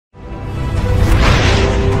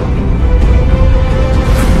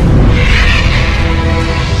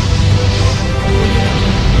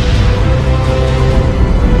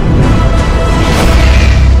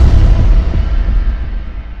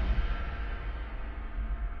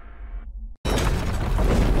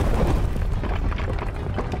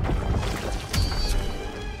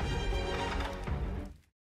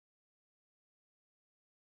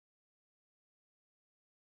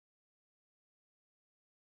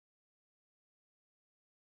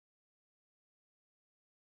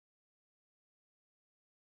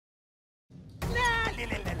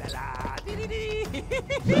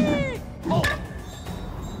Oh.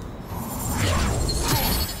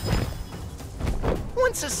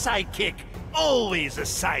 Once a sidekick, always a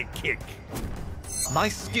sidekick. My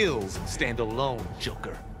skills stand alone,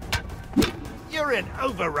 Joker. You're an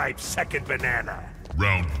overripe second banana.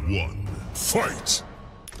 Round 1. Fight!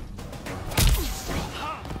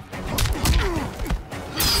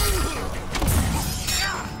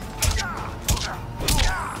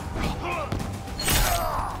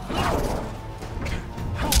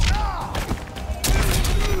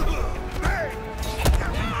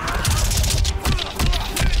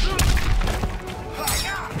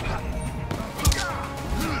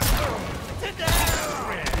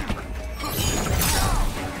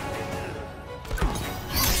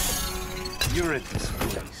 You're a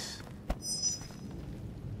disgrace.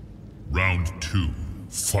 Round 2.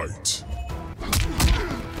 Fight.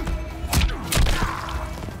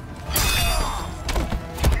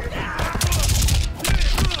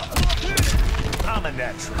 I'm a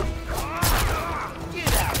natural.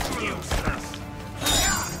 Get out, useless.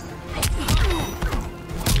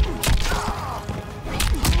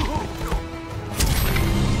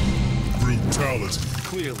 Brutality.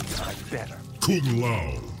 Clearly, I'm better. Kung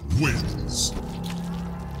Lao wins.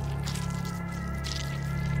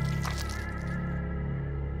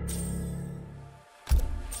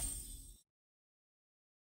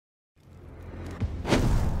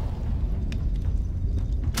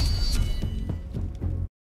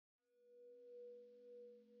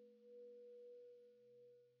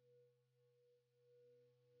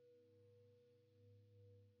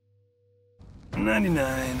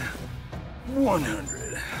 $99,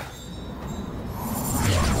 $100.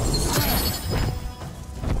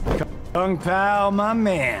 Kung Pao, my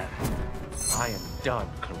man. I am done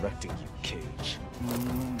correcting you, Cage.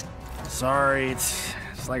 Sorry, it's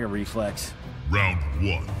like a reflex. Round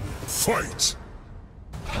 1. Fight!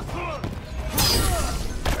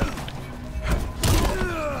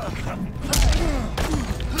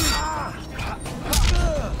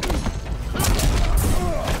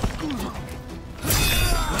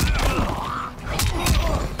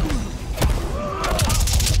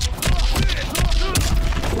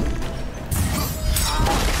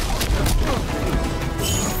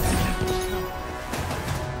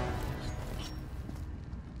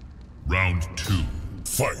 Round 2.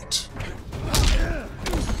 Fight!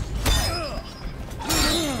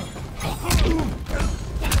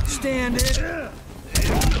 Stand it.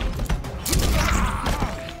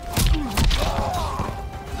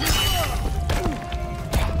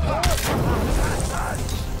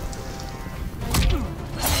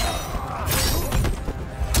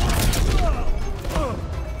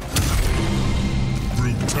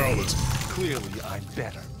 Brutality. Clearly, I'm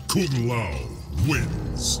better. Kung Lao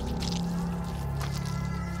wins.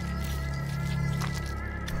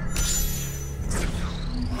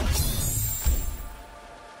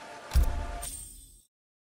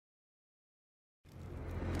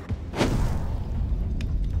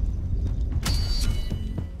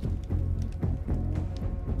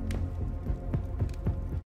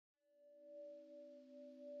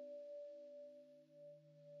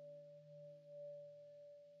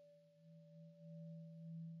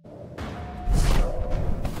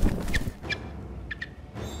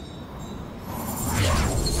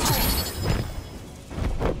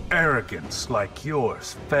 Arrogance like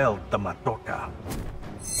yours failed the Matoka.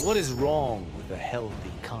 What is wrong with a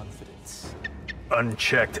healthy confidence?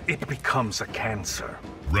 Unchecked, it becomes a cancer.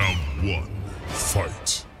 Round 1.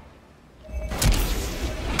 Fight.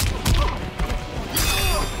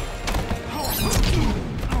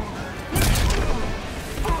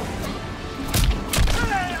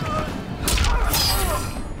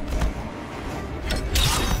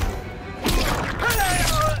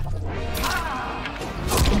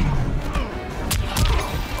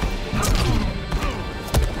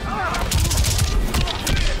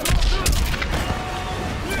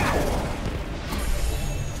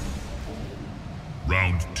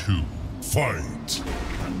 Round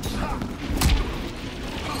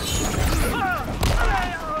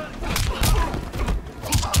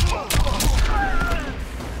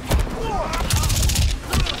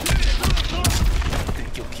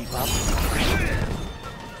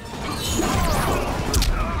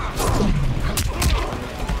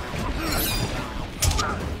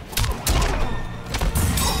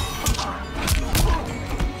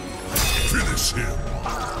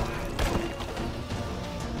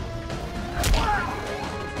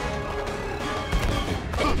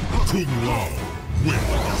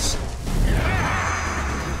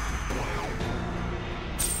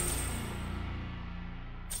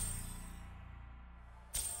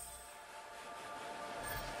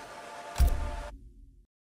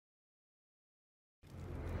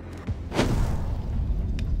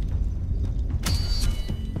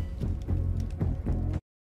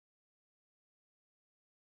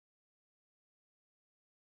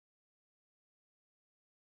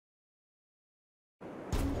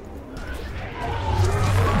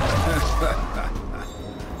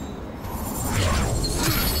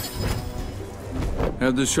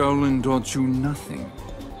Had the Shaolin taught you nothing?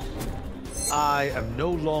 I am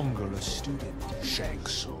no longer a student, Shang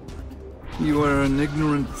Tsung. You are an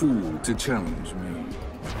ignorant fool to challenge me.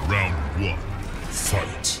 Round 1,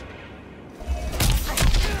 fight.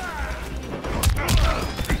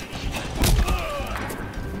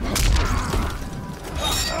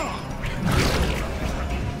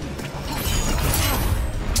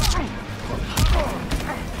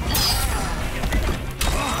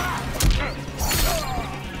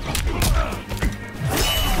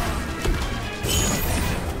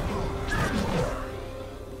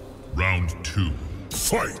 Round 2,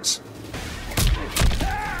 fight!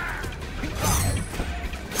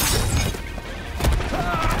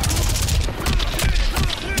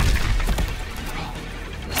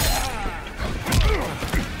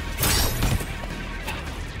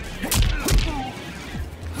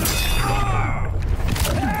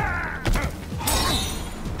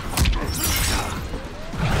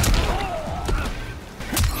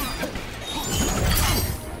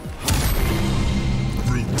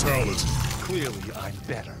 Brutality. Clearly, I'm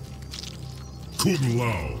better. Kung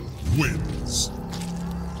Lao wins.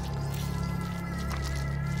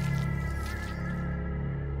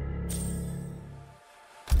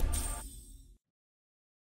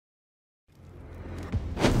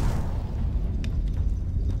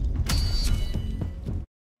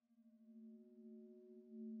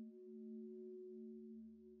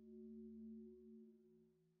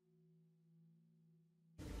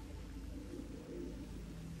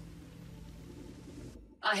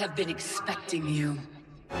 I have been expecting you.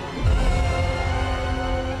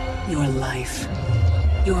 Your life,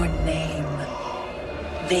 your name,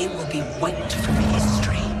 they will be wiped from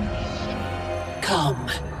history. Come,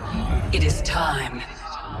 it is time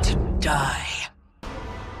to die.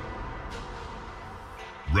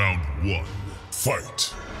 Round 1,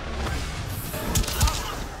 fight.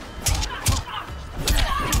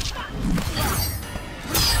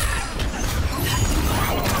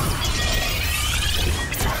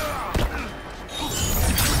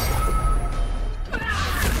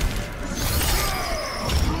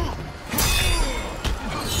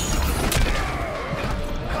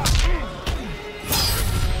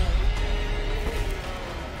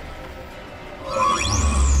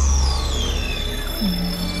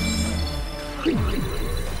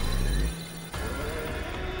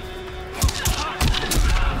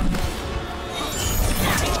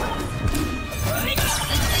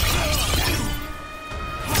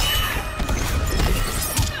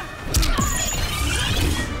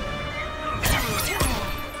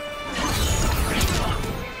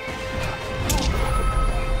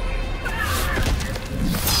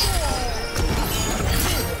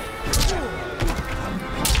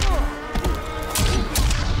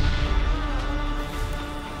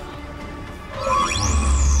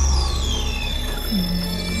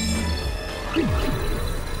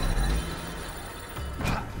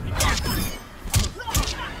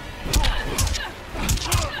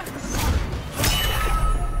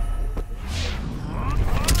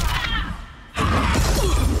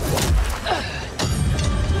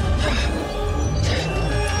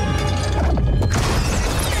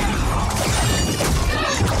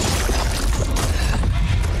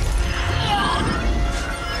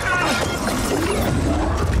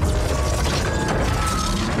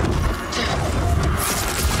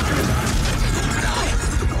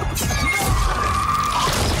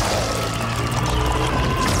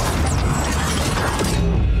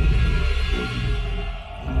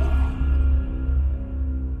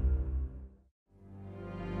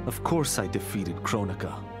 Of course I defeated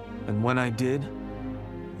Kronika, and when I did,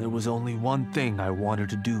 there was only one thing I wanted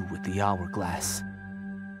to do with the hourglass.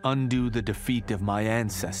 Undo the defeat of my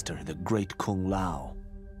ancestor, the great Kung Lao.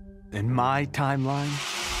 In my timeline,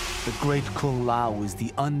 the great Kung Lao is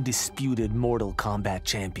the undisputed Mortal Kombat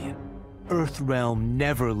champion. Earthrealm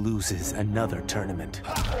never loses another tournament.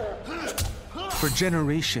 For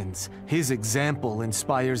generations, his example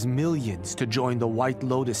inspires millions to join the White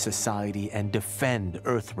Lotus Society and defend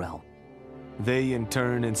Earthrealm. They in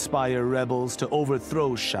turn inspire rebels to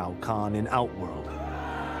overthrow Shao Kahn in Outworld.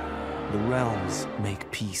 The realms make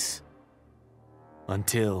peace.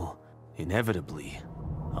 Until, inevitably,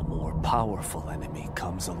 a more powerful enemy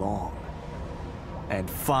comes along and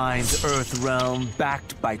finds Earthrealm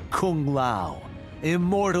backed by Kung Lao,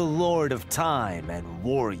 immortal Lord of Time and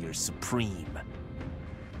Warrior Supreme.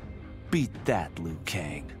 Beat that, Liu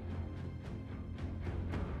Kang.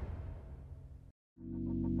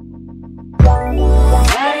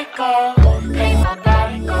 Let it go, make my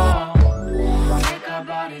body go. Make our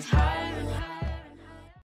bodies higher and higher.